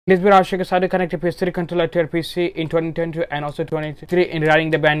In this video, I'll show you how to connect a PS3 controller to your PC in 2022 and also 2023 in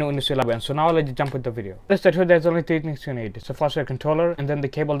running the brand new Windows 11. So now let's jump with the video. Let's start with there's only three things you need. So first, a controller, and then the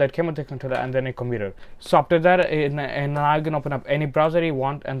cable that came with the controller, and then a computer. So after that, and now you can open up any browser you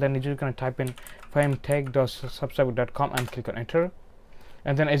want, and then you're just gonna type in filmtech.substack.com and click on enter.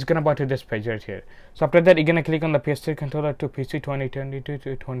 And then it's gonna go to this page right here. So after that, you're gonna click on the PS3 controller to PC 2022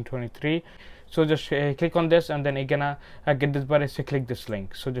 to 2023. So just click on this, and then you're gonna get this button to click this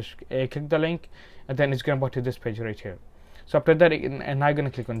link. So just click the link, and then it's gonna go to this page right here. So after that, and now you're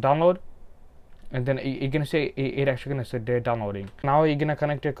gonna click on download, and then you're gonna say it actually gonna say downloading. Now you're gonna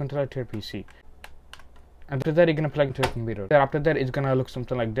connect your controller to your PC. And after that, you're gonna plug into your computer. Then after that, it's gonna look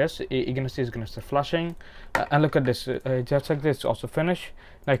something like this. You're gonna see it's gonna start flashing, and look at this. Just like this, also finish.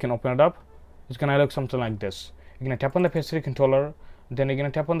 Now you can open it up. It's gonna look something like this. You're gonna tap on the PS3 controller, then you're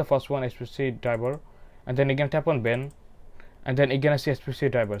gonna tap on the first one, SPC driver, and then you're gonna tap on bin, and then you're gonna see SPC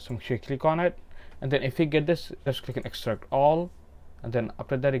driver. So make sure you click on it, and then if you get this, just click on extract all, and then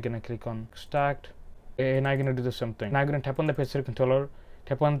after that, you're gonna click on extract. And now you're gonna do the same thing. Now you're gonna tap on the PS3 controller,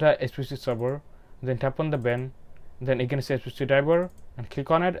 tap on the SPC server, then tap on the bin, then you're gonna say SPC driver and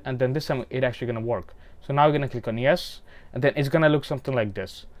click on it, and then this time it actually gonna work. So now you're gonna click on yes, and then it's gonna look something like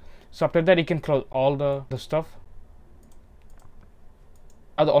this. So after that, you can close all the stuff.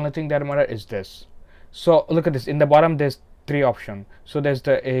 The only thing that matters is this. So look at this. In the bottom, there's three options. So there's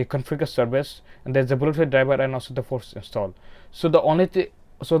the configure service, and there's the Bluetooth driver, and also the force install. So the only two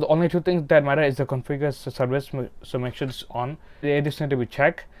things that matter is the configure service. So make sure it's on. This need to be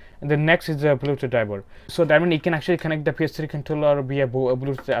checked. And the next is the Bluetooth driver. So that means you can actually connect the PS3 controller via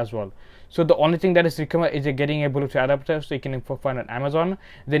Bluetooth as well. So the only thing that is recommended is getting a Bluetooth adapter, so you can find on Amazon.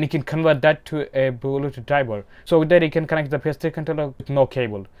 Then you can convert that to a Bluetooth driver. So with that, you can connect the PS3 controller with no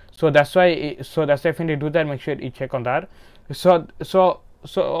cable. So that's why. If you do that, make sure you check on that. That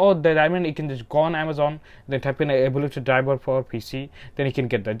means you can just go on Amazon, then type in a Bluetooth driver for PC, then you can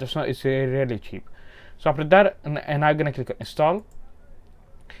get that. Just now, it's really cheap. So after that, and I'm gonna click on install.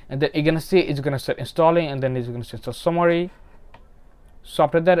 And then you're gonna see it's gonna start installing, and then it's gonna install summary. So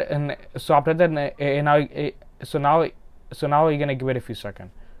after that, now you're gonna give it a few seconds.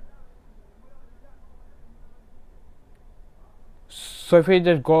 So if you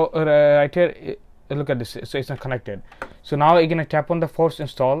just go right here, look at this. So it's not connected. So now you're gonna tap on the force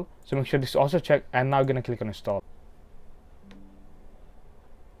install. So make sure this is also checked, and now you're gonna click on install.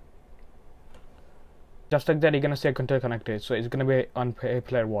 Just like that, you're gonna say controller connected. So it's gonna be on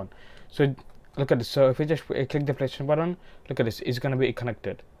player one. So look at this. So if you just click the PlayStation button, look at this. It's gonna be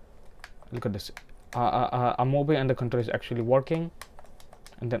connected. Look at this. I'm moving, and the controller is actually working.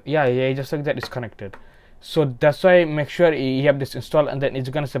 And then yeah, just like that, it's connected. So that's why make sure you have this installed, and then it's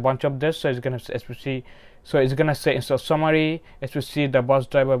gonna say a bunch of this. So it's gonna say SPC. So it's gonna say install summary, SPC, the bus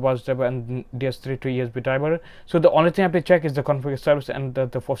driver, and DS3 to USB driver. So the only thing I have to check is the configure service and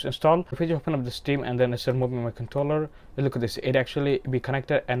the force install. If you open up the Steam, and then I start moving my controller, look at this. It actually be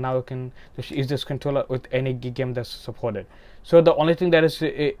connected, and now you can just use this controller with any game that's supported. So the only thing that is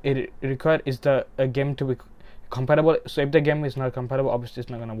required is the game to be compatible. So if the game is not compatible, obviously it's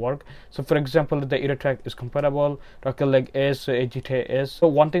not going to work. So for example, the Euro Track is compatible, Rocket League is, GTA is. So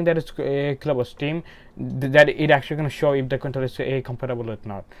one thing that is clear about Steam, that it actually going to show if the controller is compatible or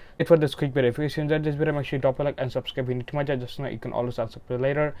not. It for this quick video. If you enjoyed this video, make sure you drop a like and subscribe. If you need to my channel, just know you can always unsubscribe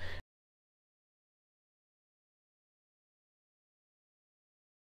later.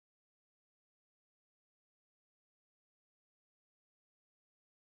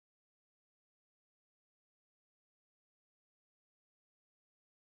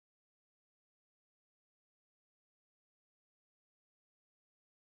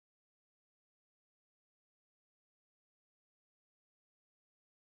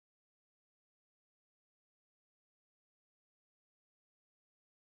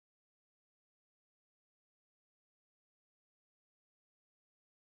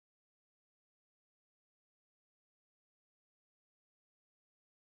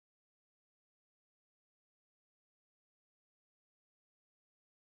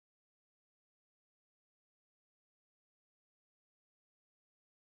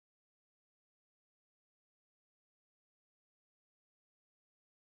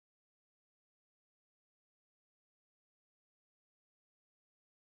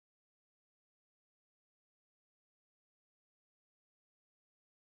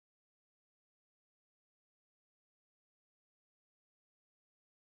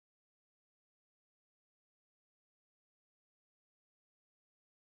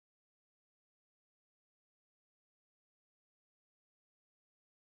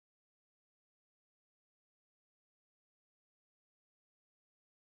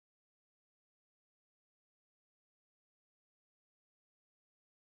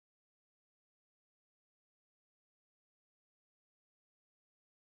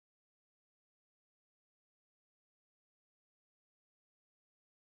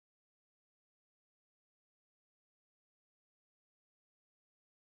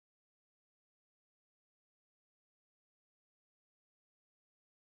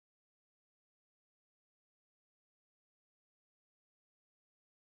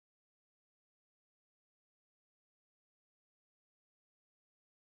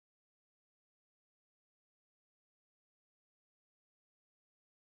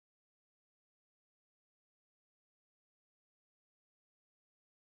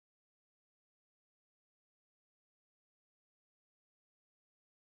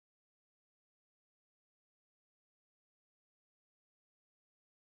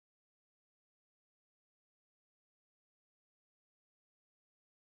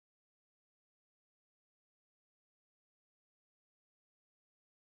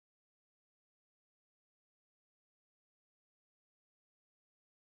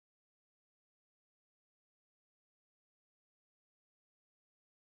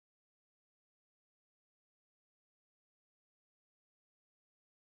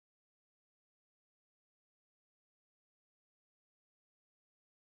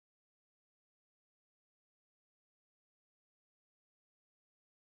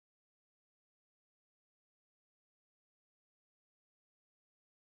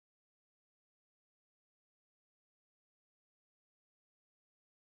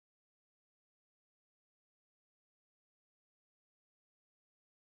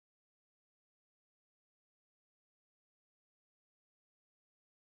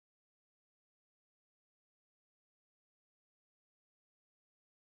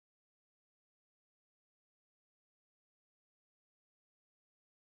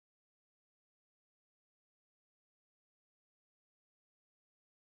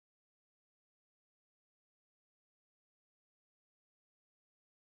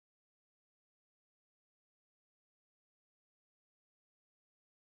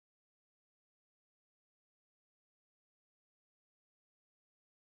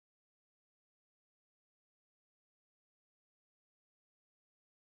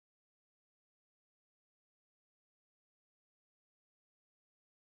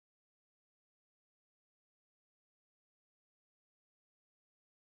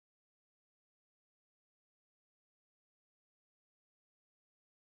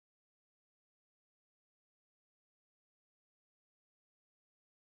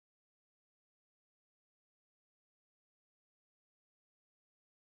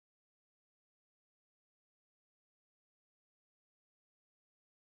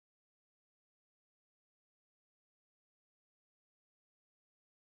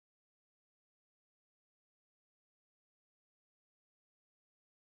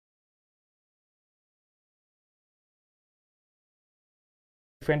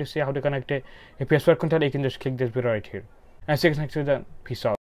 you want to see how to connect a PS4 controller, you can just click this video right here. And see you guys next video. Peace out.